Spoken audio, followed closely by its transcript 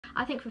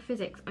I think for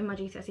physics in my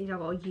GCSEs I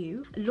got a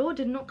U. Law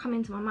did not come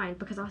into my mind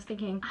because I was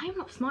thinking, I am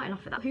not smart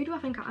enough for that. Who do I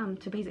think I am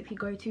to basically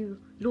go to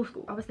law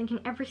school? I was thinking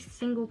every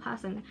single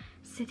person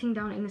sitting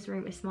down in this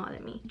room is smarter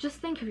than me. Just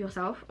think of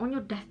yourself on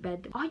your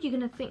deathbed. Are you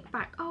gonna think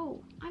back,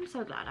 oh, I'm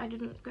so glad I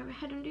didn't go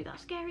ahead and do that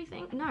scary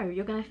thing? No,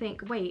 you're gonna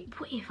think, wait,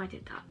 what if I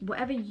did that?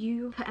 Whatever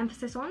you put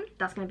emphasis on,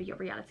 that's gonna be your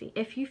reality.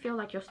 If you feel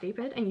like you're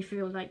stupid and you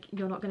feel like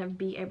you're not gonna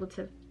be able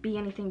to be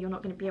anything, you're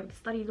not gonna be able to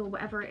study law,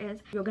 whatever it is,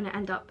 you're gonna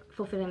end up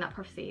fulfilling that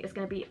prophecy. It's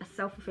gonna be a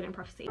self-fulfilling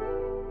prophecy.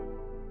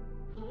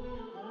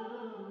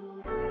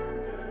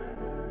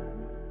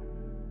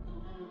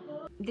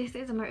 This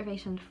is a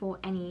motivation for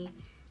any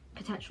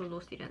potential law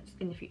students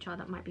in the future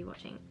that might be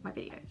watching my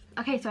videos.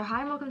 Okay, so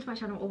hi and welcome to my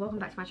channel, or welcome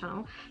back to my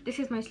channel. This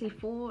is mostly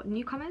for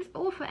newcomers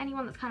or for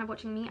anyone that's kind of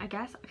watching me, I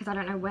guess, because I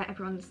don't know where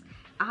everyone's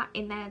at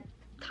in their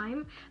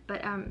time.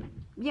 But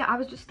yeah, I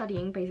was just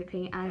studying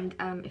basically, and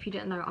if you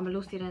didn't know, I'm a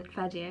law student,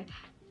 third year.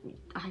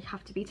 I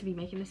have to be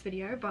making this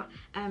video, but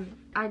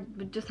I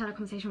just had a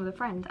conversation with a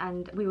friend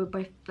and we were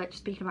both like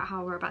just speaking about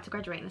how we're about to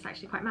graduate, and it's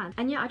actually quite mad.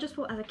 And yeah, I just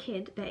thought as a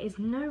kid there is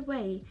no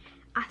way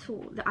at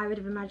all that I would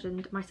have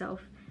imagined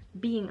myself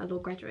being a law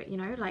graduate, you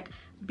know, like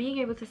being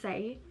able to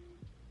say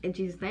in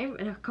Jesus' name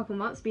in a couple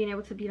months, being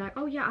able to be like,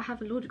 oh yeah, I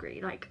have a law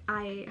degree, like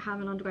I have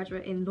an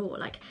undergraduate in law,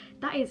 like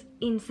that is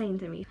insane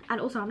to me.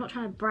 And also I'm not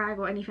trying to brag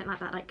or anything like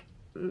that, like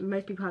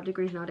most people have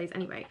degrees nowadays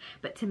anyway,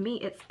 but to me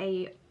it's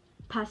a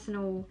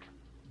personal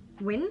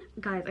win.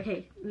 Guys,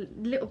 okay,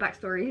 little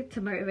backstory to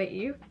motivate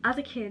you. As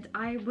a kid,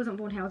 I wasn't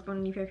born here, I was born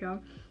in Ethiopia,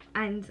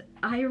 and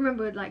I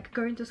remember like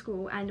going to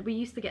school and we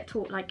used to get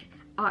taught like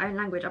our own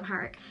language,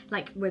 Amharic,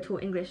 like we're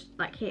taught English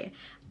like here,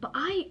 but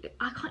I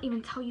can't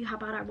even tell you how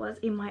bad I was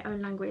in my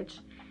own language.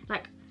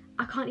 Like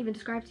I can't even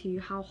describe to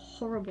you how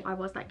horrible I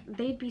was. Like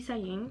they'd be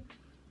saying,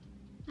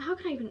 how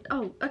can I even,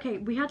 oh okay,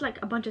 we had like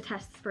a bunch of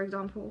tests, for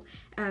example,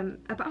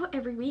 about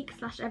every week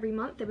 / every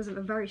month. There was a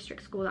very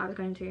strict school that I was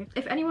going to.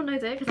 If anyone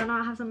knows it, because I know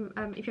I have some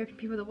Ethiopian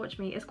people that watch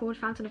me, it's called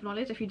Fountain of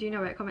Knowledge. If you do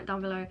know it, comment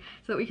down below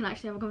so that we can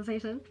actually have a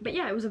conversation. But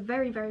yeah, it was a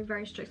very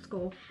strict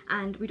school,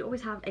 and we'd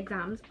always have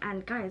exams,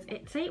 and guys,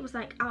 say it was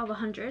like out of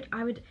 100,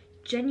 I would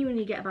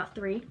genuinely get about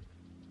 3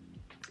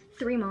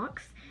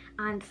 marks,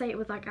 and say it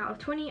was like out of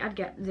 20, I'd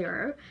get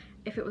 0.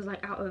 If it was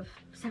like out of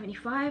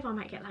 75, I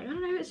might get like, I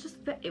don't know, it's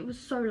just that it was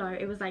so low.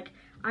 It was like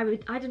I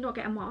did not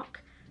get a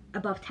mark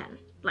above 10.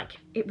 Like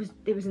it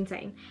was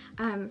insane.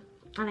 And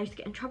I used to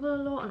get in trouble a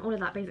lot and all of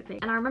that basically.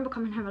 And I remember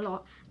coming home a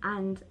lot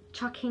and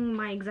chucking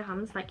my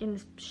exams like in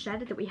this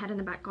shed that we had in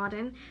the back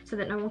garden so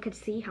that no one could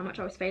see how much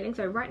I was failing.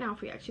 So right now,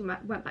 if we actually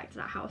went back to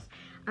that house,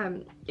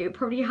 it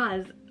probably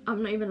has,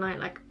 I'm not even lying,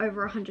 like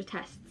over 100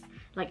 tests,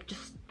 like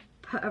just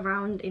put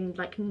around in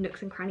like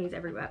nooks and crannies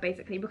everywhere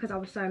basically, because I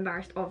was so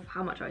embarrassed of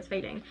how much I was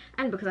failing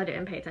and because I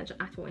didn't pay attention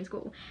at all in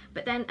school.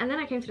 But then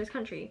I came to this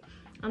country,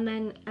 and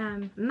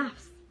then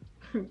maths,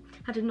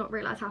 I did not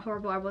realise how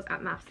horrible I was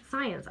at maths.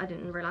 Science, I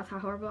didn't realise how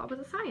horrible I was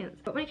at science.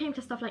 But when it came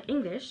to stuff like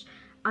English,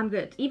 I'm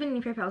good. Even in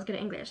Ethiopia I was good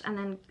at English. And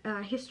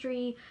then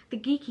history, the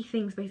geeky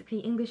things basically,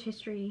 English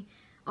history,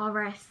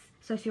 RS,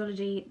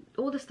 sociology,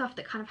 all the stuff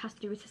that kind of has to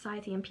do with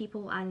society and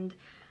people and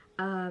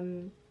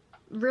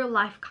real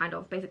life, kind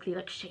of basically,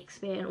 like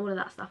Shakespeare and all of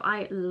that stuff.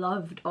 I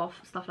loved off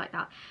stuff like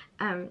that,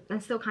 and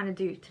still kind of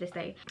do to this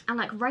day. And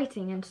like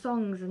writing and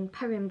songs and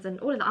poems and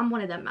all of that, I'm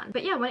one of them, man.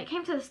 But yeah, when it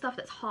came to the stuff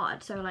that's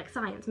hard, so like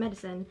science,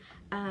 medicine,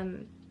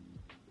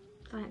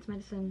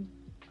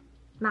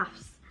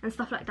 maths and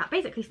stuff like that,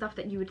 basically stuff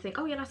that you would think,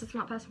 oh yeah, that's a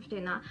smart person for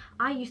doing that,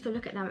 I used to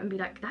look at them and be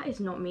like, that is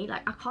not me.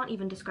 Like I can't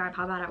even describe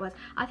how bad I was.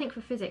 I think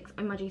for physics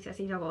in my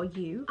GCSEs I got a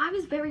U. I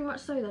was very much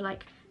so the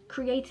like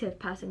creative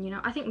person, you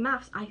know. I think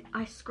maths,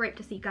 I scraped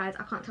to see, guys,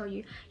 I can't tell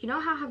you. You know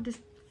how I have this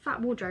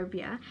fat wardrobe,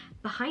 yeah?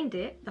 Behind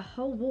it, the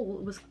whole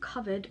wall was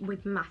covered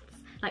with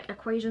maths, like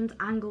equations,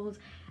 angles,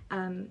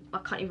 I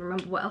can't even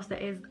remember what else there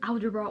is,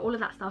 algebra, all of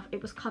that stuff.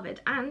 It was covered,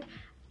 and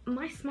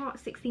my smart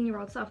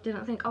 16-year-old self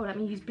didn't think, oh, let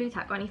me use blue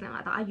tack or anything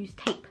like that. I used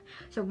tape.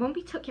 So when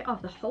we took it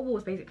off, the whole wall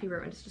was basically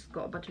ruined. It's just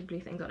got a bunch of blue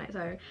things on it.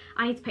 So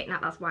I need to paint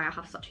that. That's why I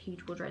have such a huge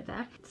wardrobe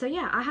there. So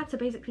yeah, I had to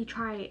basically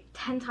try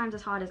 10 times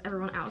as hard as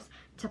everyone else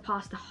to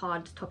pass the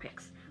hard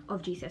topics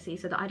of GCSE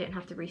so that I didn't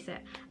have to resit.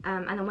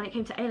 And then when it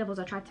came to A-levels,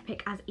 I tried to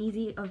pick as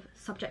easy of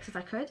subjects as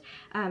I could.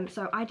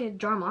 So I did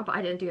drama, but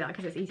I didn't do that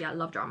because it's easy. I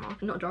love drama.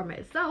 Not drama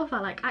itself. I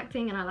like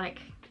acting and I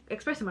like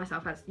expressing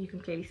myself, as you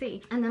can clearly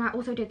see. And then I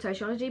also did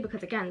sociology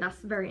because again, that's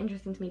very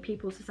interesting to me,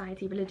 people,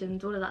 society,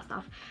 religions, all of that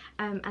stuff.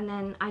 And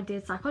then I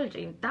did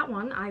psychology. That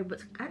one I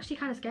was actually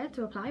kind of scared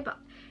to apply, but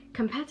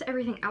compared to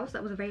everything else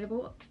that was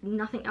available,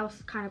 nothing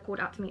else kind of called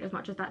out to me as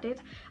much as that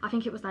did. I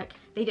think it was like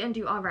they didn't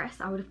do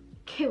RS. I would have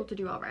killed to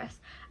do RS,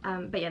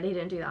 but yeah, they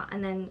didn't do that.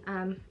 And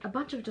then a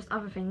bunch of just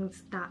other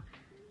things that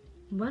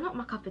were not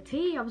my cup of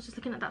tea. I was just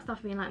looking at that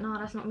stuff being like, no,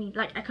 that's not me.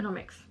 Like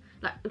economics,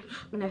 like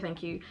no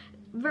thank you.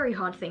 Very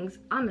hard things.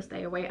 I'm gonna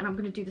stay away and I'm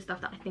gonna do the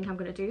stuff that I think I'm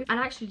gonna do. And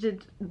I actually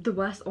did the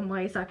worst on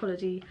my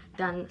psychology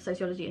than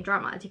sociology and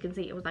drama. As you can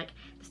see, it was like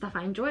the stuff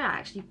I enjoy I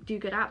actually do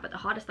good at, but the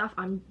harder stuff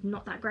I'm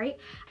not that great.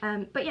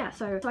 But yeah,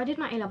 so I did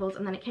my A-levels,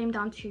 and then it came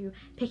down to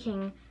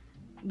picking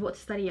what to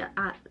study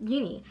at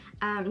uni.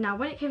 Now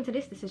when it came to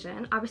this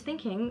decision, I was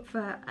thinking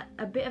for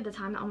a bit of the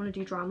time that I want to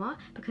do drama,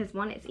 because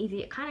one, it's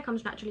easy, it kind of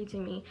comes naturally to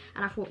me,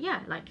 and I thought,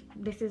 yeah, like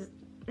this is,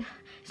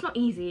 it's not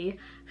easy,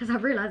 because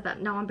I've realized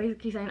that now I'm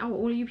basically saying, oh,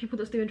 all of you people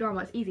that's doing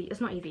drama, it's easy.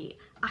 It's not easy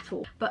at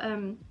all. But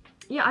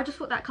yeah, I just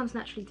thought that comes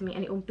naturally to me,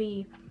 and it will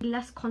be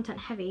less content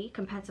heavy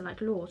compared to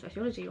like law,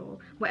 sociology, or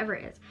whatever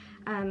it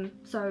is.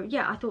 So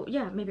yeah, I thought,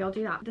 yeah, maybe I'll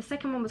do that. The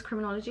second one was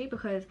criminology,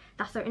 because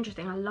that's so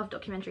interesting. I love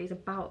documentaries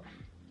about,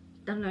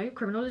 I don't know,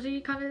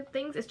 criminology kind of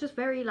things. It's just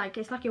very like,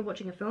 it's like you're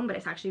watching a film, but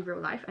it's actually real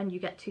life, and you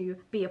get to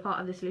be a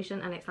part of the solution.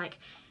 And it's like,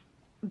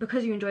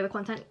 because you enjoy the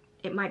content,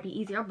 it might be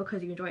easier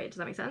because you enjoy it. Does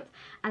that make sense?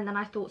 And then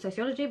I thought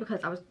sociology,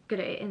 because I was good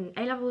at it in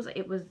A levels.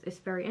 It's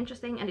very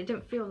interesting, and it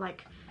didn't feel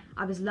like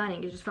I was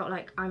learning. It just felt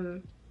like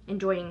I'm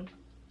enjoying,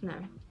 no,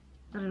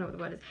 I don't know what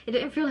the word is. It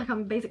didn't feel like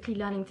I'm basically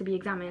learning to be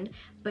examined,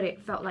 but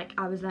it felt like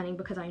I was learning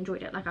because I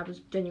enjoyed it. Like I was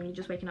genuinely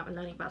just waking up and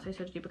learning about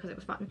sociology because it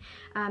was fun.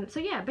 So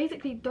yeah,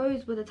 basically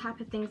those were the type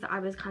of things that I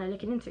was kind of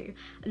looking into.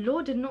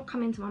 Law did not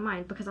come into my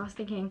mind because I was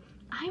thinking,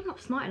 I am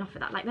not smart enough for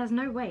that. Like there's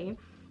no way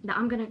that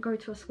I'm gonna go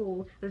to a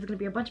school, there's gonna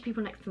be a bunch of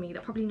people next to me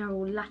that probably know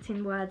all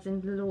Latin words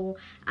in law,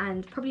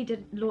 and probably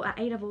did law at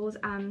A levels,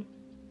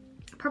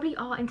 probably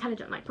are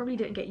intelligent, like probably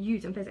didn't get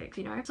used in physics,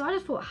 you know. So I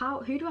just thought,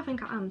 who do I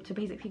think I am to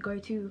basically go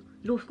to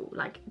law school?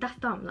 Like that's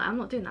dumb. Like I'm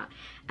not doing that.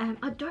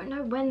 I don't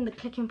know when the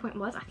clicking point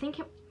was. I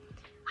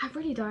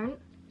really don't.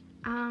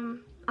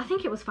 I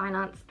think it was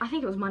finance. I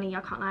think it was money.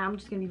 I can't lie. I'm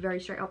just gonna be very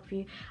straight up for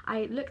you.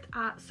 I looked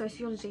at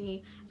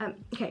sociology.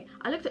 Okay,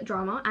 I looked at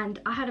drama, and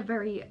I had a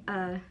very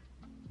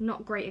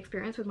not great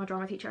experience with my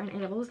drama teacher in A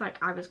levels. Like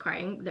I was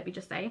crying, let me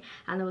just say,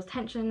 and there was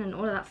tension and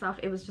all of that stuff.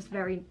 It was just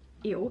very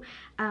ill.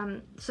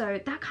 So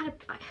that kind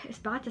of, it's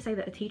bad to say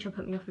that a teacher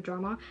put me off of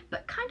drama,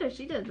 but kind of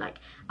she did. Like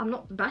I'm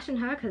not bashing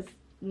her because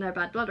no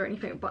bad blood or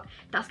anything, but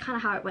that's kind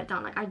of how it went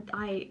down. Like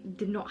I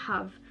did not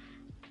have,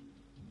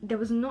 there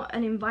was not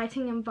an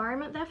inviting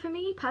environment there for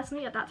me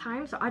personally at that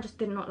time, so I just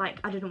did not like,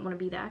 I didn't want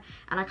to be there,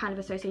 and I kind of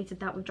associated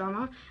that with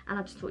drama, and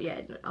I just thought,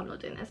 yeah, I'm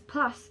not doing this.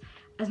 Plus,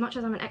 as much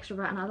as I'm an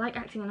extrovert and I like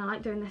acting and I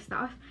like doing this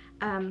stuff,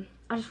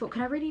 I just thought,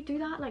 could I really do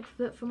that like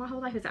for my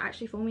whole life? Is it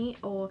actually for me,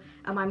 or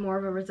am I more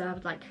of a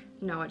reserved, like,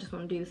 no, I just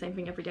want to do the same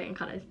thing every day and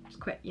kind of just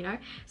quit, you know?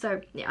 So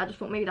yeah, I just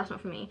thought maybe that's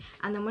not for me.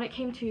 And then when it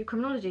came to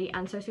criminology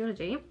and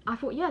sociology, I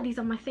thought, yeah, these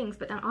are my things,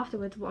 but then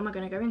afterwards, what am I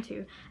going to go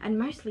into? And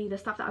mostly the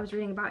stuff that I was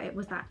reading about it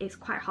was that it's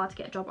quite hard to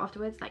get a job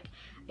afterwards. Like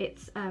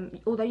it's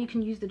although you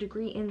can use the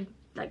degree in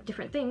like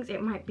different things,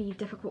 it might be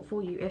difficult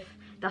for you if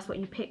that's what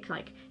you pick,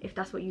 like if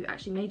that's what you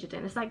actually majored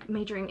in. It's like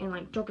majoring in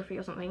like geography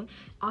or something.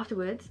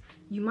 Afterwards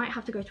you might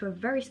have to go to a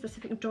very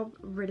specific job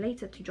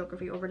related to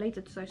geography or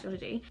related to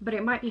sociology, but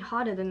it might be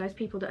harder than those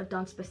people that have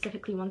done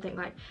specifically one thing.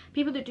 Like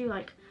people that do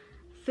like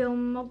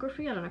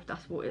filmography, I don't know if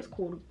that's what it's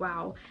called,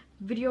 wow,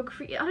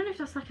 videography, I don't know if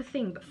that's like a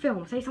thing, but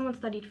film, say someone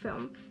studied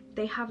film,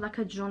 they have like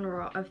a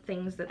genre of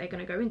things that they're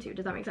going to go into.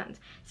 Does that make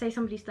sense? Say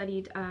somebody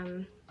studied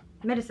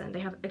medicine, they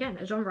have again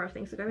a genre of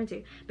things to go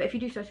into. But if you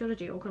do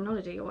sociology or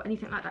criminology or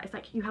anything like that, it's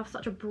like you have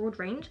such a broad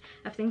range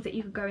of things that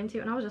you could go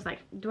into, and I was just like,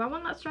 do I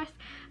want that stress?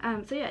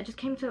 So yeah, it just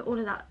came to all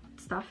of that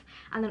stuff.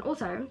 And then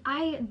also,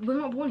 I was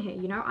not born here,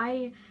 you know.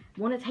 I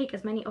want to take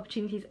as many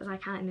opportunities as I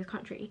can in this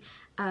country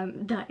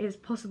that is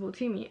possible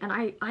to me, and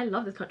I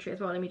love this country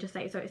as well, let me just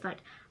say. So it's like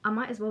I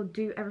might as well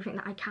do everything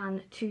that I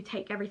can to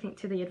take everything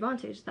to the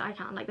advantage that I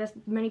can. Like there's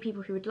many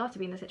people who would love to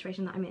be in the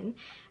situation that I'm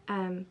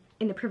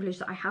in the privilege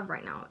that I have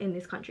right now in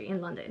this country,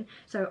 in London.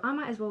 So I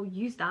might as well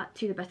use that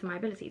to the best of my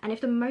ability. And if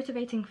the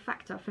motivating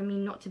factor for me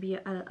not to be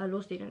a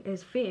law student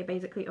is fear,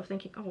 basically, of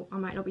thinking, oh, I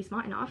might not be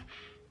smart enough,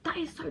 that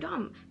is so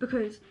dumb,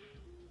 because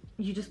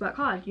you just work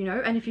hard, you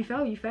know, and if you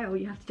fail, you fail,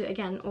 you have to do it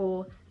again.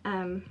 Or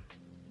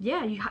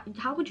yeah,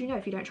 how would you know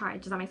if you don't try?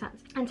 Does that make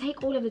sense? And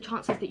take all of the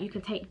chances that you can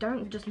take.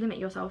 Don't just limit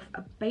yourself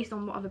based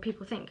on what other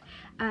people think.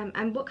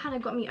 And what kind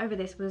of got me over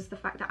this was the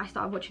fact that I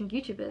started watching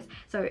YouTubers.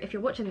 So if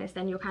you're watching this,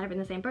 then you're kind of in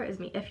the same boat as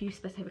me if you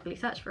specifically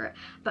search for it.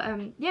 But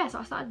yeah, so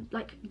I started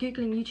like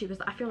googling YouTubers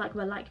that I feel like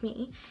were like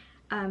me,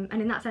 and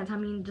in that sense I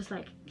mean just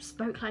like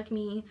spoke like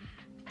me,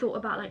 thought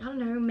about like, I don't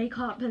know,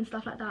 makeup and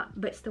stuff like that,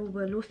 but still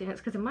were law students.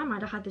 Because in my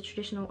mind I had the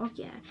traditional, oh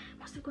yeah,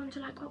 must have gone to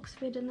like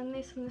Oxford and then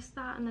this and this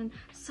that, and then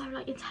so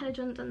like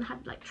intelligent and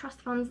had like trust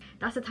funds.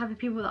 That's the type of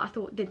people that I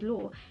thought did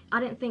law.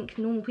 I didn't think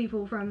normal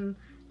people from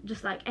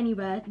just like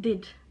anywhere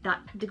did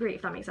that degree,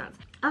 if that makes sense.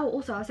 Oh,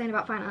 also I was saying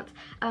about finance,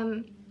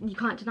 you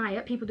can't deny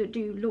it, people that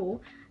do law,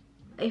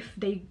 if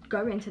they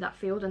go into that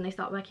field and they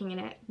start working in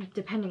it,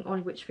 depending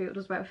on which field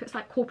as well, if it's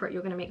like corporate,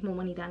 you're going to make more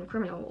money than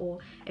criminal, or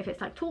if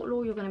it's like tort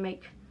law, you're going to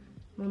make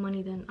more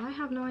money than, I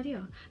have no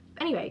idea.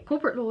 Anyway,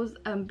 corporate laws,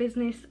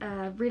 business,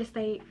 real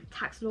estate,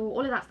 tax law,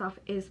 all of that stuff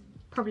is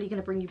probably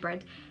going to bring you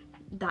bread.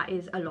 That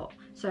is a lot.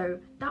 So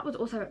that was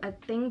also a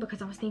thing,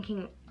 because I was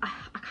thinking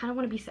I kind of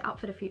want to be set up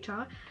for the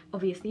future.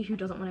 Obviously, who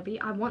doesn't want to be?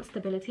 I want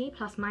stability,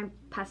 plus my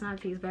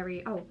personality is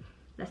very, oh,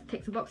 let's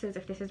tick some boxes.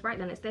 If this is right,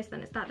 then it's this,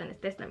 then it's that, then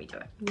it's this, let me do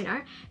it, you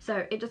know.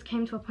 So it just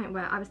came to a point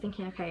where I was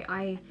thinking, okay,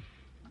 I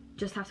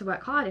just have to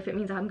work hard. If it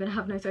means I'm going to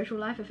have no social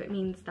life, if it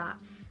means that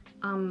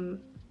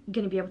I'm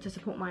gonna be able to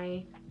support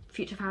my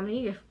future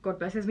family if God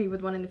blesses me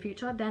with one in the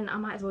future, then I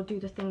might as well do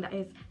the thing that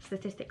is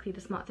statistically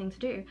the smart thing to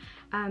do.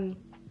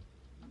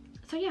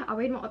 So yeah, I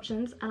weighed my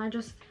options, and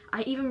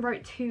I even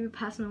wrote 2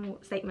 personal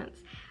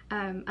statements,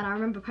 and I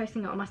remember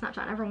posting it on my Snapchat,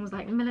 and everyone was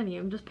like,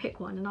 Millennium, just pick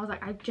one. And I was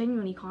like, I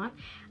genuinely can't.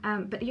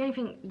 But the only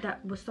thing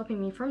that was stopping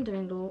me from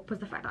doing law was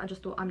the fact that I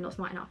just thought I'm not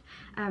smart enough.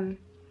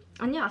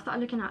 And yeah, I started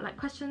looking at like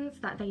questions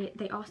that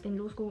they asked in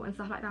law school and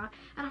stuff like that,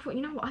 and I thought,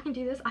 you know what, I can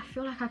do this. I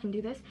feel like I can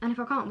do this, and if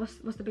I can't,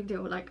 what's the big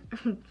deal? Like,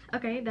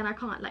 okay, then I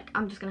can't. Like,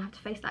 I'm just gonna have to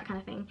face that kind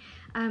of thing.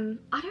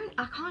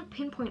 I can't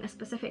pinpoint a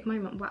specific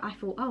moment where I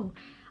thought, oh,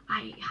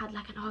 I had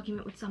like an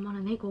argument with someone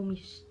and they called me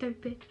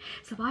stupid,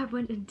 so I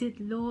went and did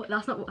law.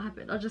 That's not what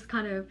happened. I just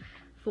kind of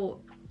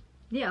thought,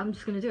 yeah, I'm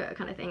just gonna do it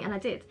kind of thing, and I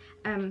did.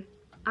 I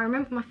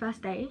remember my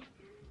first day.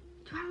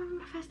 Do I remember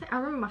my first day? I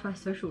remember my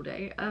first social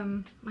day.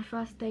 My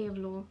first day of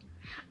law.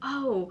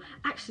 Oh,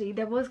 actually,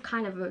 there was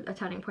kind of a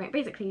turning point.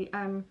 Basically,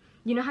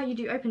 you know how you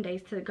do open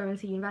days to go and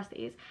see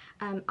universities?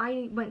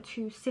 I went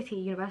to City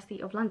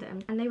University of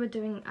London, and they were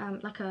doing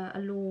like a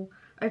law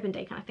open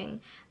day kind of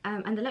thing.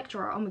 And the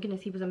lecturer, oh my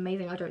goodness, he was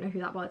amazing. I don't know who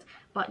that was.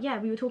 But yeah,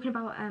 we were talking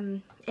about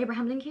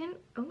Abraham Lincoln.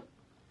 Oh,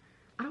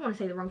 I don't want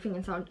to say the wrong thing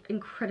and sound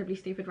incredibly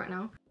stupid right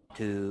now.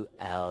 2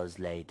 hours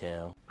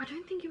later. I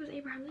don't think it was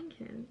Abraham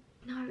Lincoln.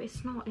 No,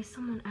 it's not. It's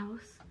someone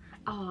else.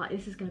 Oh,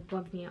 this is going to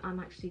bug me.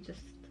 I'm actually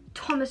just...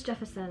 Thomas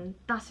Jefferson.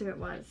 That's who it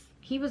was.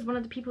 He was one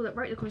of the people that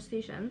wrote the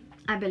Constitution,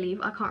 I believe.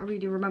 I can't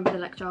really remember the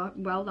lecture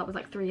well. That was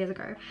like 3 years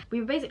ago. We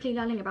were basically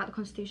learning about the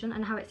Constitution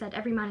and how it said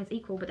every man is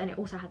equal, but then it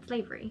also had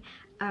slavery,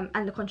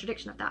 and the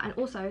contradiction of that. And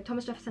also,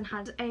 Thomas Jefferson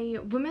had a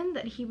woman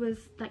that he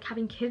was like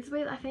having kids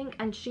with, I think,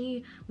 and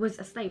she was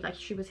a slave. Like,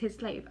 she was his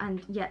slave,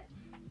 and yet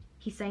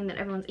he's saying that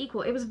everyone's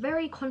equal. It was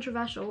very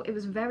controversial. It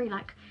was very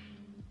like...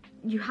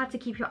 you had to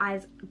keep your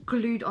eyes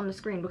glued on the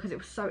screen because it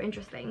was so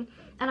interesting.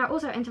 And I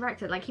also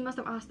interacted, like, he must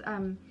have asked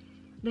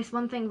this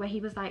one thing where he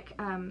was like,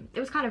 it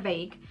was kind of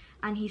vague,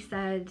 and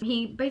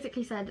he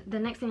basically said, the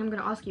next thing I'm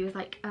going to ask you is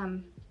like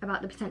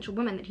about the potential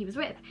woman that he was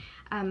with,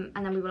 and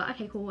then we were like,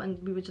 okay, cool, and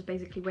we were just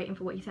basically waiting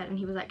for what he said, and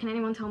he was like, can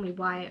anyone tell me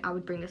why I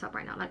would bring this up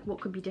right now? Like,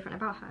 what could be different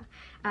about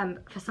her?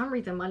 For some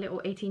reason, my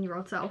little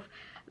 18-year-old self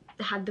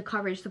had the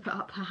courage to put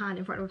up her hand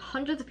in front of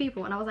hundreds of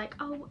people, and I was like,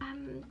 oh,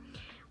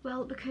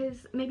 well,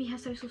 because maybe her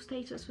social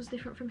status was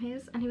different from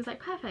his. And he was like,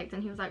 perfect.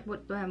 And he was like,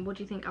 what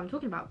do you think I'm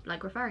talking about,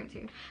 like, referring to?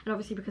 And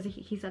obviously, because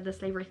he said the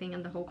slavery thing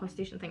and the whole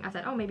Constitution thing, I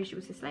said, oh, maybe she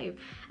was his slave.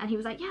 And he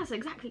was like, yes,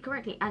 exactly,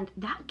 correctly. And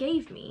that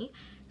gave me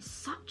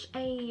such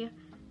a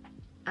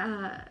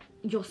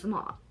you're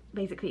smart,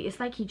 basically. It's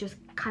like he just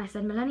kind of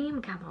said,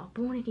 Millennium Gamer,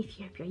 born in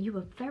Ethiopia, you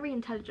were very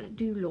intelligent,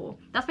 do law.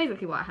 That's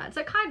basically what I heard.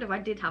 So kind of I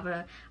did have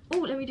a, oh,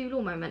 let me do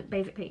law moment,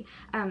 basically.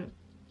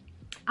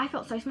 I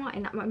felt so smart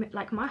in that moment.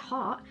 Like, my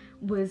heart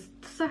was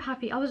so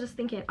happy. I was just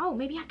thinking, oh,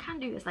 maybe I can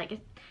do this. Like,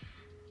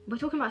 we're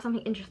talking about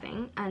something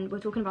interesting, and we're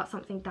talking about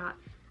something that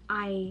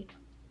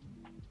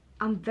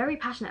I'm very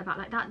passionate about.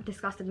 Like, that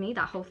disgusted me,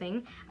 that whole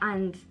thing,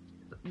 and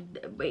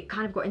it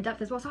kind of got in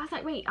depth as well. So I was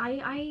like, wait,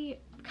 I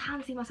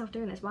can see myself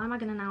doing this. Why am I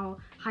gonna now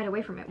hide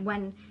away from it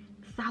when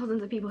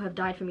thousands of people have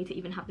died for me to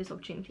even have this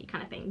opportunity,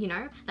 kind of thing, you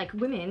know? Like,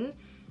 women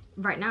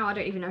right now, I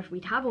don't even know if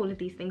we'd have all of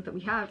these things that we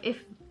have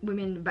if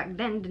women back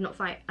then did not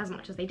fight as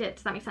much as they did.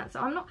 Does that make sense? So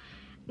I'm not,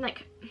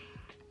 like,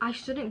 I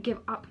shouldn't give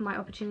up my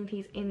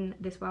opportunities in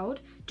this world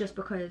just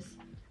because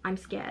I'm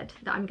scared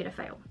that I'm gonna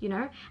fail, you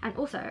know? And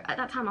also, at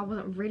that time, I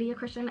wasn't really a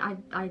Christian.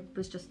 I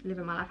was just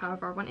living my life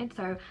however I wanted,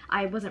 so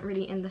I wasn't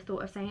really in the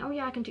thought of saying, oh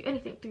yeah, I can do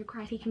anything through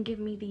Christ. He can give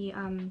me the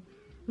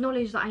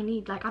knowledge that I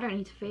need. Like, I don't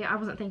need to fear. I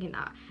wasn't thinking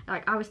that.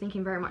 Like, I was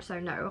thinking very much so,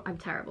 no, I'm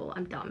terrible,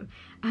 I'm dumb.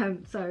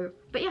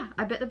 But yeah,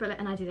 I bit the bullet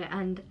and I did it,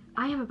 and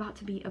I am about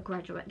to be a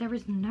graduate. There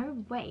is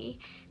no way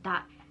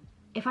that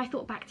if I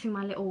thought back to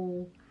my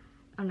little,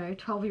 I don't know,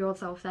 12-year-old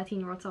self,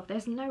 13-year-old self,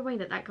 there's no way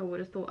that that girl would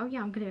have thought, oh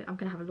yeah, I'm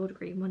gonna have a law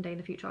degree one day in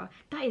the future.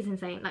 That is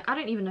insane. Like, I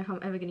don't even know if I'm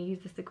ever gonna use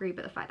this degree,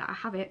 but the fact that I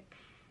have it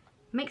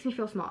makes me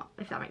feel smart,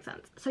 if that makes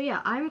sense. So yeah,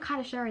 I'm kind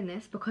of sharing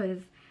this because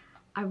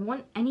I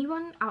want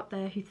anyone out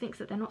there who thinks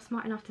that they're not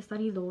smart enough to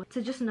study law to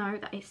just know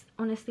that it's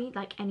honestly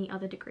like any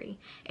other degree.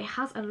 It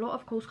has a lot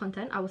of course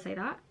content, I will say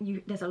that.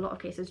 There's a lot of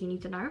cases you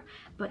need to know,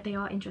 but they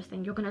are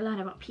interesting. You're going to learn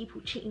about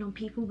people cheating on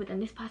people, but then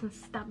this person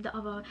stabbed the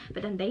other,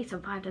 but then they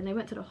survived and they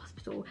went to the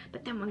hospital,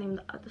 but then when they were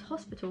at the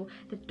hospital,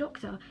 the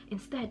doctor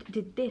instead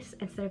did this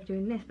instead of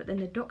doing this, but then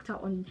the doctor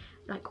on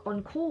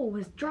call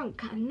was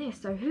drunk and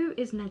this, so who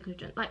is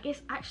negligent? Like,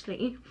 it's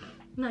actually,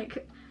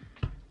 like,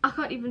 I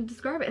can't even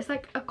describe it. It's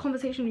like a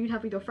conversation you'd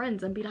have with your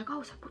friends and be like,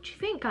 oh, so what do you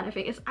think, kind of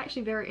thing. It's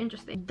actually very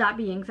interesting. That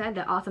being said,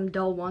 there are some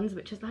dull ones,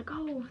 which is like,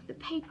 oh, the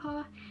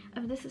paper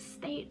of this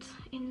estate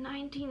in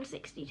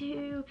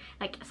 1962.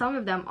 Like, some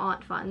of them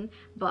aren't fun,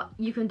 but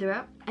you can do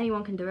it.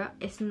 Anyone can do it.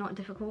 It's not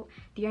difficult.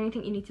 The only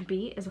thing you need to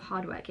be is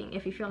hardworking.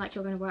 If you feel like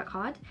you're going to work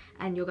hard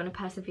and you're going to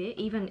persevere,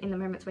 even in the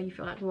moments where you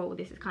feel like, whoa,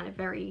 this is kind of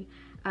very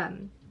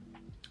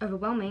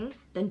overwhelming,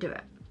 then do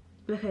it.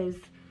 Because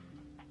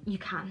you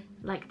can.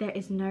 Like, there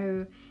is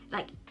no,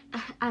 like,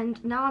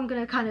 And now I'm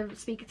gonna kind of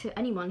speak to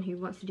anyone who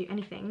wants to do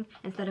anything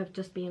instead of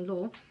just being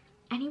law.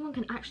 Anyone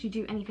can actually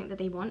do anything that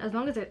they want, as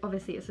long as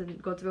obviously it's in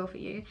God's will for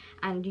you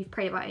and you've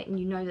prayed about it and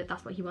you know that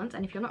that's what he wants.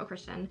 And if you're not a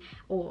Christian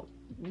or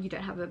you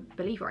don't have a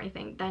belief or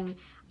anything, then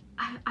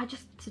I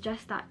just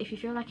suggest that if you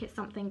feel like it's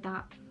something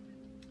that,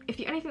 if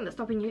the only thing that's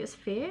stopping you is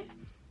fear,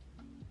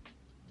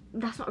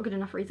 that's not a good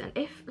enough reason.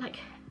 If, like,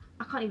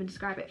 I can't even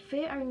describe it,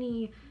 fear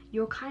only,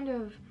 you're kind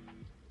of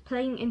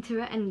playing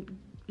into it and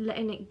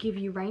letting it give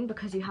you reign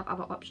because you have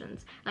other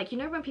options. Like, you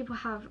know when people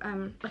have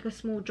like a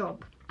small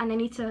job and they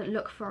need to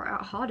look for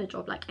a harder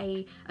job, like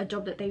a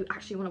job that they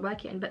actually want to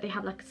work in, but they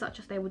have like such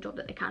a stable job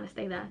that they kind of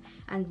stay there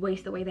and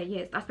waste away their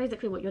years. That's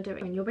basically what you're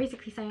doing. And you're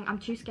basically saying, I'm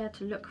too scared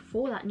to look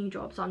for that new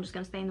job, so I'm just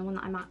going to stay in the one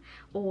that I'm at.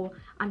 Or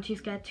I'm too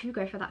scared to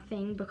go for that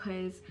thing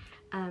because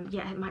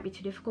yeah, it might be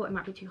too difficult, it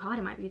might be too hard,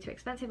 it might be too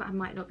expensive, I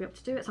might not be able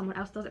to do it, someone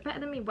else does it better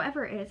than me,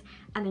 whatever it is.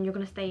 And then you're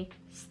going to stay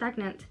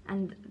stagnant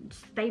and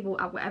stable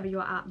at wherever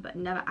you're at, but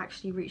never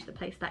actually reach the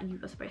place that you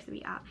were supposed to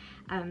be at,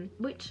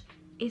 which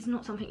is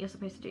not something you're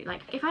supposed to do.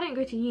 Like, if I didn't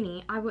go to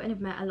uni, I wouldn't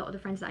have met a lot of the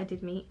friends that I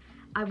did meet.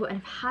 I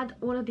wouldn't have had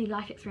all of the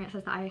life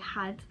experiences that I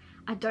had.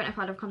 I don't know if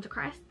I'd have come to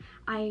Christ.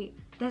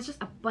 There's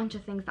just a bunch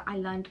of things that I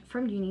learned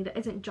from uni that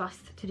isn't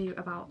just to do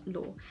about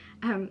law.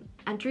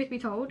 And truth be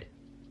told,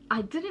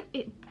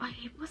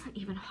 it wasn't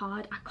even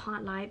hard, I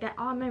can't lie. There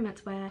are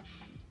moments where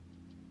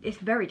it's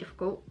very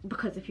difficult,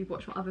 because if you've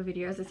watched my other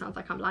videos, it sounds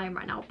like I'm lying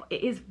right now, but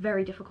it is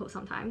very difficult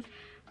sometimes,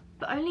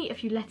 but only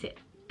if you let it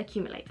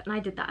accumulate. And I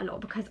did that a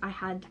lot because I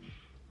had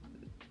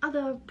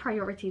other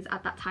priorities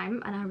at that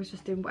time and I was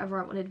just doing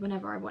whatever I wanted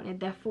whenever I wanted.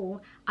 Therefore,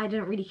 I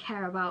didn't really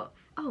care about,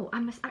 oh, I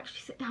must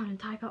actually sit down and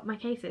type up my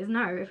cases.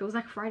 No, if it was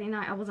like a Friday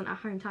night, I wasn't at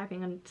home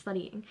typing and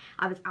studying,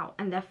 I was out,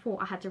 and therefore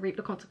I had to reap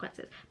the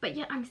consequences. But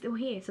yet I'm still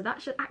here, so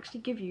that should actually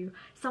give you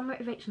some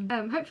motivation.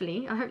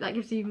 Hopefully, I hope that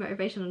gives you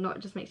motivation and not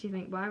just makes you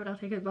think, why would I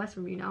take advice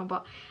from you now?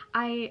 But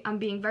I am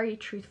being very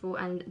truthful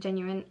and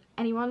genuine.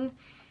 Anyone,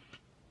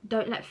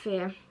 don't let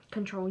fear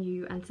control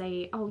you and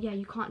say, oh yeah,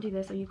 you can't do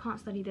this, or you can't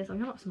study this, or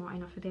you're not smart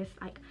enough for this.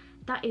 Like,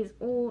 that is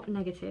all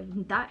negative.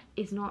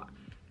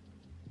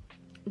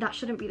 That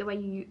shouldn't be the way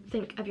you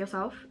think of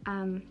yourself.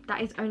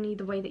 That is only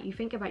the way that you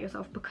think about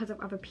yourself because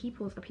of other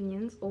people's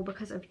opinions, or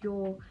because of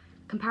your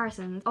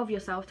comparisons of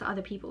yourself to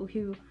other people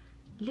who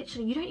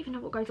literally, you don't even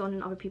know what goes on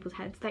in other people's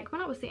heads. Like,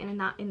 when I was sitting in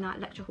that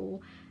lecture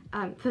hall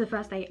for the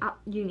first day at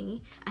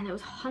uni, and there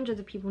was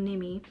hundreds of people near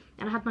me,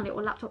 and I had my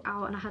little laptop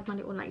out and I had my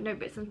little like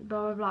notebooks and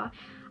blah blah blah,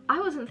 I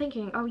wasn't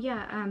thinking, oh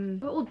yeah,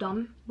 we're all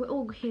dumb, we're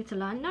all here to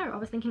learn. No, I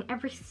was thinking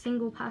every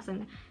single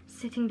person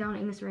sitting down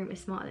in this room is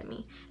smarter than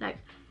me. Like,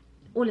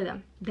 all of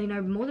them. They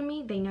know more than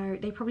me.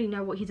 They probably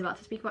know what he's about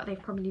to speak about.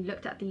 They've probably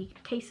looked at the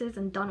cases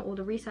and done all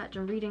the research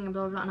and reading and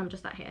blah blah blah, and I'm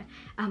just sat here.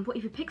 What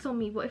if he picks on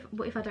me? What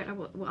if I don't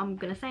know what I'm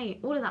gonna say?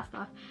 All of that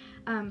stuff.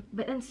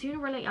 But then sooner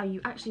or later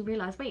you actually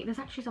realise, wait, there's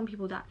actually some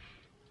people that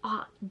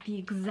are the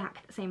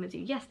exact same as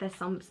you. Yes, there's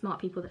some smart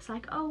people that's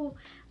like, oh,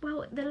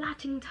 well, the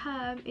Latin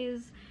term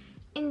is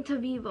inter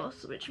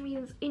vivos, which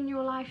means in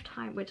your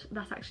lifetime, which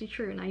that's actually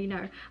true, now you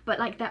know. But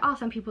like, there are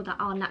some people that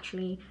are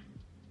naturally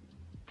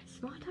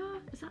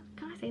smarter,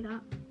 can I say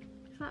that?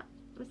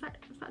 Is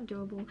that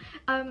doable?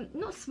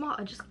 Not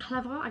smarter, just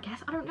clever, I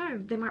guess. I don't know.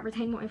 They might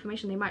retain more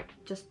information, they might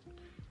just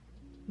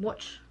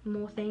watch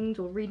more things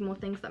or read more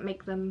things that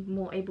make them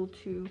more able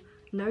to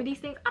know these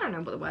things. I don't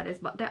know what the word is,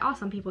 but there are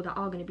some people that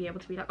are going to be able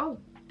to be like, oh,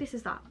 this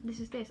is that, this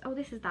is this, oh,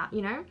 this is that,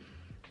 you know?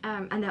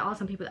 And there are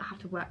some people that have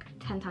to work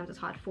 10 times as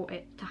hard for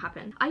it to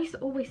happen. I used to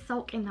always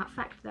sulk in that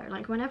fact though.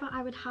 Like, whenever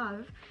I would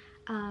have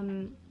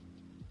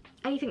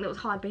anything that was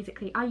hard,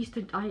 basically, I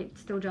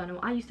still journal.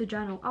 I used to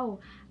journal, oh,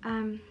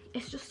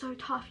 it's just so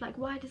tough. Like,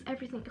 why does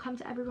everything come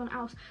to everyone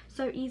else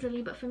so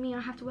easily, but for me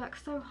I have to work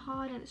so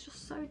hard and it's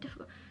just so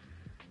difficult.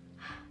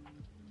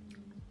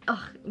 Ugh,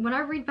 when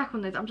I read back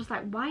on those, I'm just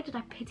like, why did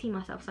I pity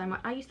myself so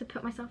much? I used to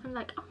put myself in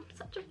like, oh, I'm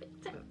such a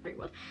victim,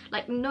 everyone.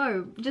 Like,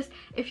 no, just,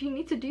 if you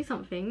need to do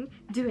something,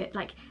 do it.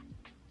 Like,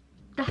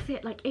 that's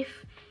it. Like,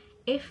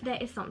 if there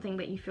is something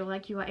that you feel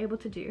like you are able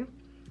to do,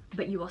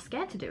 but you are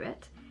scared to do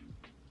it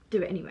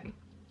anyway.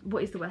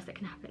 What is the worst that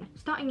can happen?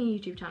 Starting a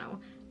YouTube channel,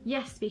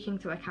 yes, speaking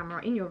to a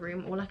camera in your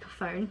room or like a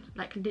phone,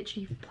 like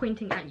literally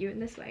pointing at you in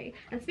this way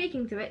and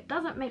speaking to it,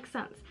 doesn't make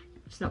sense.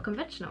 It's not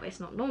conventional, it's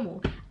not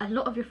normal. A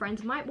lot of your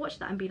friends might watch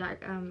that and be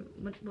like,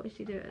 what is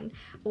he doing?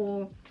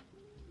 Or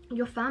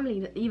your family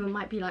that even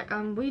might be like,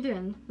 what are you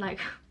doing? Like,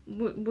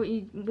 what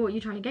are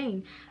you trying to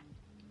gain?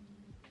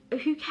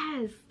 Who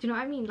cares? Do you know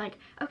what I mean? Like,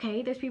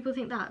 okay, those people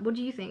think that. What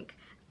do you think?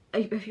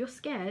 If you're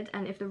scared,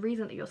 and if the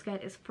reason that you're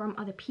scared is from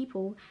other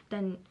people,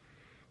 then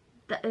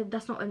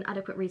that's not an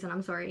adequate reason,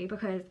 I'm sorry.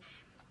 Because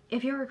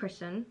if you're a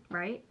Christian,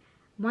 right,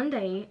 one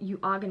day you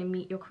are going to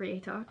meet your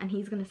creator and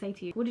he's going to say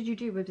to you, what did you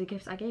do with the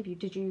gifts I gave you?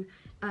 Did you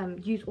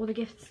use all the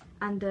gifts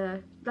and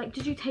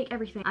did you take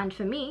everything? And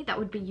for me, that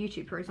would be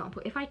YouTube, for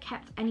example. If I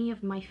kept any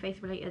of my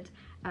faith related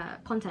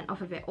content off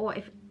of it, or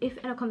if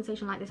in a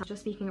conversation like this I'm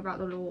just speaking about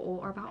the law,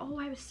 or about, oh,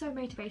 I was so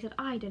motivated,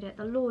 I did it,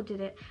 the Lord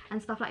did it,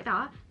 and stuff like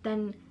that,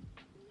 then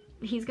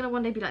he's gonna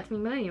one day be like to me,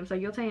 Millennium, so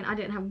you're saying I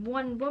didn't have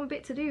one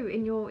bit to do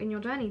in your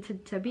journey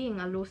to being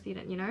a law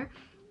student, you know?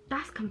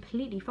 That's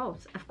completely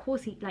false. Of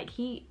course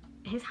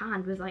his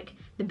hand was like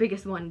the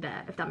biggest one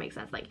there, if that makes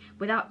sense. Like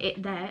without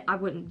it there, I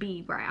wouldn't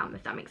be where I am,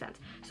 if that makes sense.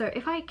 So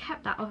if I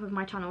kept that off of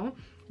my channel,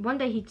 one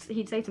day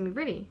he'd say to me,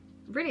 really,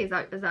 is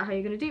that how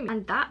you're gonna do me?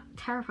 And that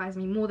terrifies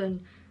me more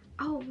than,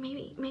 oh,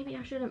 maybe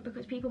I shouldn't,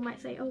 because people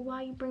might say, oh, why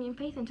are you bringing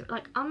faith into it?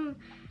 Like,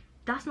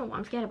 that's not what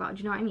I'm scared about, do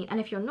you know what I mean? And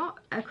if you're not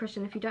a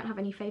Christian, if you don't have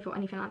any faith or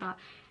anything like that,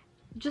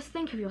 just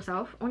think of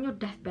yourself on your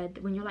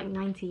deathbed when you're like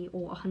 90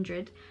 or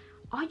 100.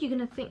 Are you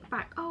gonna think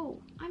back,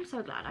 oh, I'm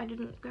so glad I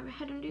didn't go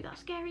ahead and do that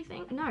scary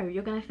thing? No,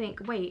 you're gonna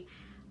think, wait,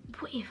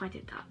 what if I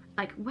did that?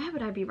 Like, where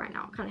would I be right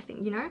now, kind of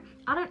thing, you know?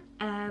 I don't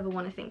ever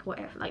want to think what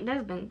if. Like,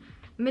 there's been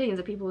millions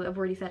of people that have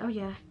already said, oh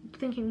yeah,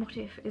 thinking what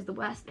if is the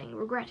worst thing,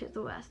 regret is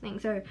the worst thing.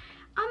 So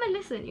I'm gonna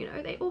listen, you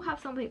know? They all have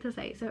something to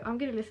say, so I'm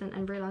gonna listen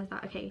and realize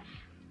that, okay,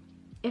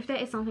 if there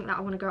is something that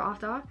I want to go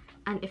after,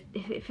 and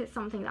if it's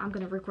something that I'm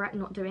gonna regret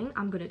not doing,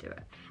 I'm gonna do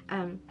it.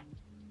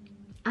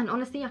 And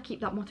honestly, I keep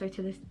that motto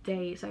to this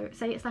day. So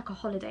say it's like a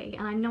holiday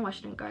and I know I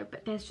shouldn't go,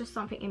 but there's just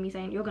something in me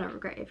saying you're gonna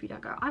regret it if you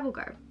don't go. I will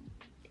go,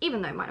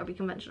 even though it might not be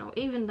conventional,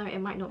 even though it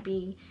might not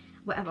be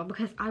whatever,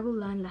 because I will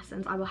learn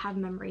lessons. I will have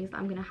memories that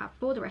I'm gonna have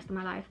for the rest of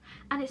my life,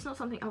 and it's not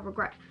something I'll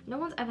regret. No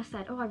one's ever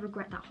said, oh, I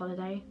regret that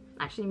holiday.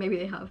 Actually, maybe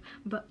they have,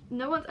 but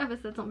no one's ever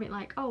said something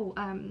like, oh,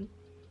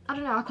 I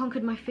don't know, I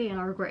conquered my fear and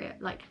I regret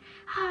it. Like,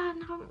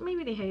 no,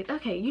 maybe they hate it.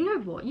 Okay, you know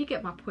what, you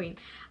get my point.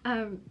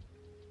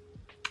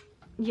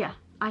 Yeah,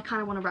 I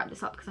kind of want to wrap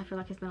this up because I feel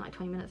like it's been like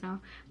 20 minutes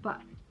now.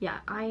 But yeah,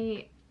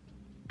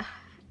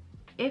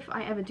 if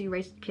I ever do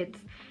raise kids,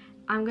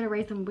 I'm going to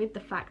raise them with the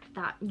fact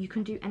that you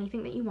can do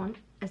anything that you want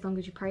as long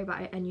as you pray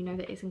about it and you know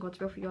that it's in God's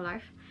will for your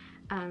life.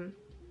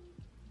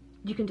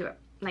 You can do it.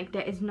 Like,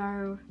 there is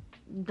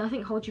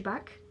nothing holds you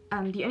back.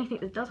 The only thing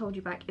that does hold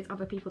you back is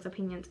other people's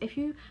opinions. If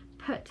you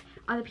put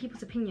other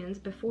people's opinions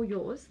before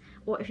yours,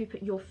 or if you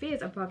put your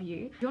fears above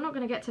you, you're not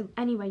going to get to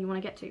anywhere you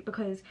want to get to,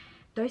 because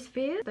those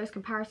fears, those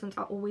comparisons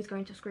are always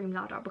going to scream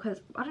louder. Because,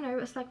 I don't know,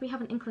 it's like we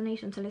have an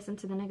inclination to listen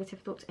to the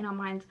negative thoughts in our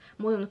minds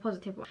more than the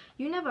positive one.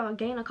 You never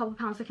gain a couple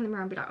pounds, look in the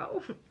mirror and be like,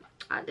 oh,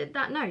 I did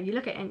that. No, you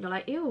look at it and you're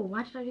like, ew,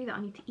 why did I do that?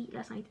 I need to eat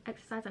less, I need to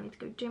exercise, I need to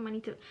go gym, I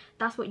need to...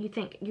 That's what you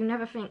think. You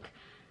never think,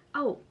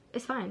 oh,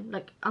 it's fine,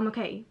 like, I'm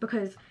okay.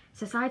 Because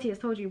society has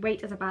told you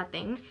weight is a bad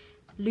thing.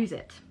 Lose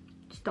it.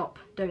 Stop.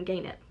 Don't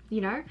gain it,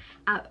 you know?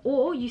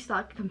 Or you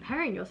start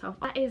comparing yourself.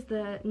 That is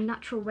the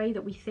natural way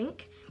that we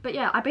think. But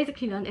yeah, I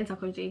basically learned in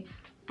psychology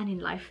and in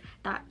life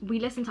that we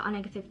listen to our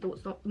negative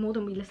thoughts more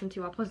than we listen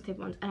to our positive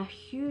ones. And a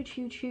huge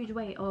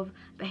way of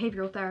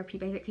behavioral therapy,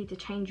 basically, to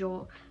change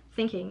your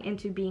thinking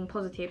into being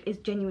positive, is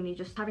genuinely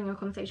just having a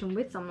conversation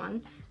with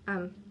someone,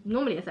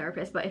 normally a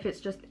therapist, but if it's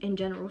just in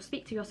general,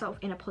 speak to yourself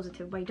in a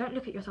positive way. Don't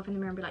look at yourself in the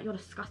mirror and be like, you're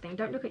disgusting.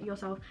 Don't look at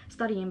yourself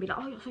studying and be like,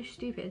 oh, you're so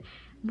stupid.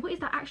 What is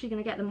that actually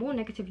going to get? The more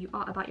negative you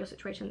are about your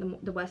situation,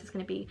 the worse it's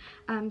going to be.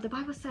 The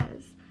Bible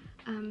says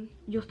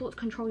your thoughts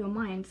control your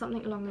mind,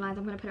 something along the lines.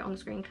 I'm going to put it on the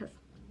screen because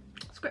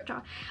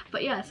scripture.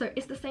 But yeah, so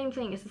it's the same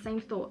thing, it's the same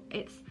thought.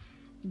 It's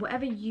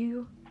whatever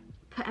you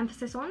put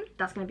emphasis on,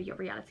 that's going to be your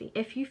reality.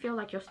 If you feel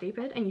like you're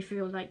stupid and you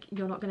feel like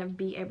you're not going to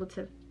be able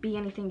to be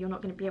anything, you're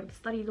not going to be able to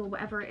study law,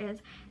 whatever it is,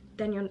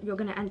 then you're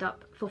going to end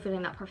up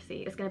fulfilling that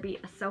prophecy. It's going to be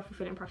a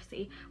self-fulfilling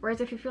prophecy.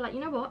 Whereas if you feel like, you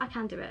know what, I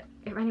can do it.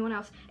 If anyone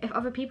else, if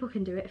other people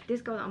can do it, if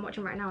this girl that I'm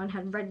watching right now and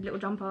had red little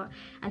jumper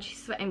and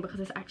she's sweating because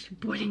it's actually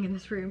boiling in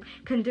this room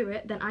can do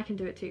it, then I can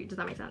do it too. Does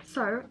that make sense?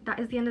 So that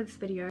is the end of this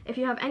video. If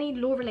you have any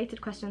law related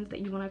questions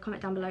that you want to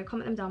comment down below,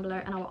 comment them down below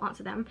and I will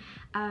answer them.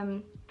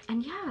 And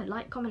yeah,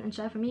 like, comment and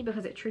share for me,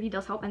 because it truly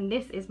does help. And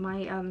this is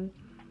my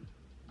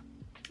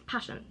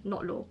passion,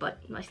 not law, but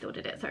I still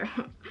did it, so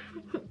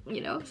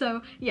you know.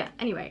 So yeah,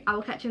 anyway, I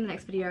will catch you in the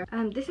next video.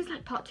 This is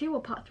like part 2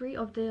 or part 3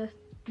 of the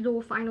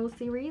law finals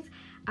series.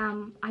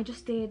 I'm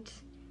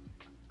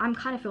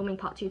kind of filming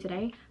part 2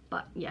 today,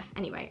 but yeah,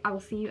 anyway, I will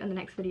see you in the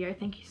next video.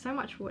 Thank you so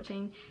much for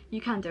watching.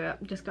 You can do it,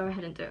 just go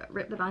ahead and do it.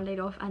 Rip the band-aid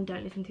off and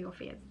don't listen to your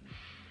fears.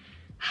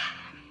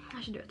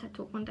 I should do a TED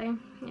talk one day.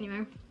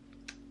 Anyway,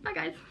 bye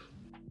guys.